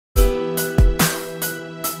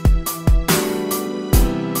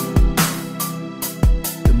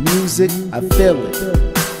music, I feel it.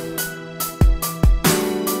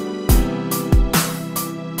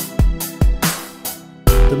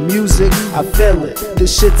 The music, I feel it.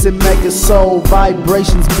 This shit's in mega soul.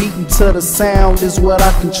 Vibrations beating to the sound is what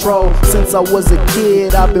I control. Since I was a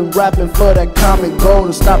kid, I've been rapping for that common goal.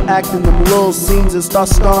 To stop acting them little scenes and start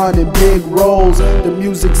starring in big roles. The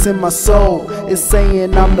music's in my soul. It's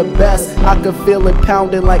saying I'm the best. I can feel it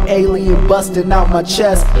pounding like alien busting out my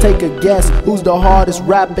chest. Take a guess, who's the hardest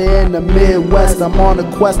rapper in the Midwest? I'm on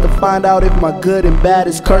a quest to find out if my good and bad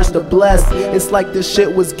is cursed or blessed. It's like this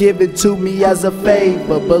shit was given to me as a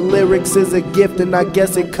favor. But lyrics is a gift and I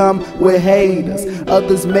guess it come with haters.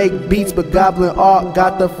 Others make beats but Goblin art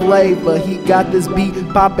got the flavor. He got this beat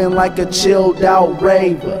popping like a chilled out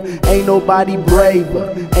raver. Ain't nobody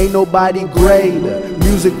braver, ain't nobody greater.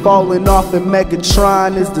 Music falling off and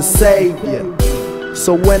MeGatrOn is the savior.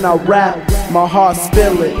 So when I rap, my heart's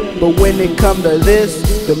feel it. But when it come to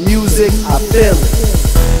this, the music, I feel it.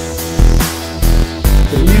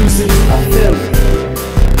 The music, I feel it.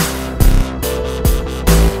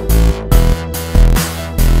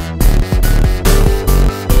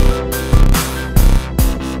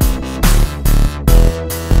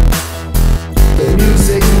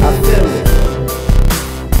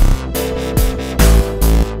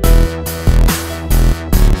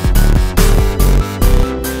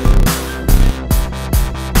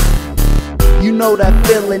 You know that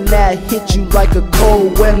feeling that hit you like a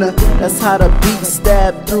cold winter. That's how the beat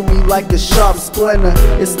stabbed through me like a sharp splinter.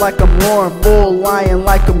 It's like I'm roaring full, lying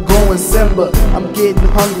like I'm going Simba. I'm getting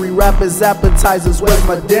hungry, rappers appetizers, where's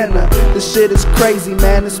my dinner? This shit is crazy,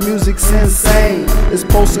 man, this music's insane. It's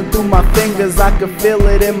pulsing through my fingers, I can feel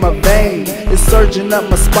it in my vein. It's surging up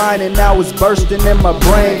my spine and now it's bursting in my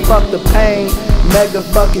brain. Fuck the pain,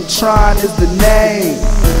 MeGaTron is the name.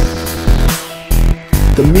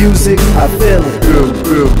 The music, I feel it.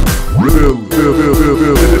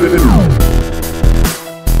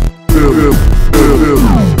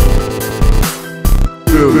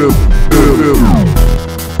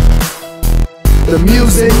 The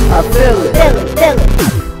music, I feel it.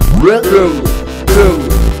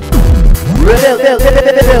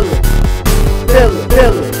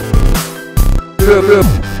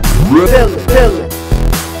 Feel it.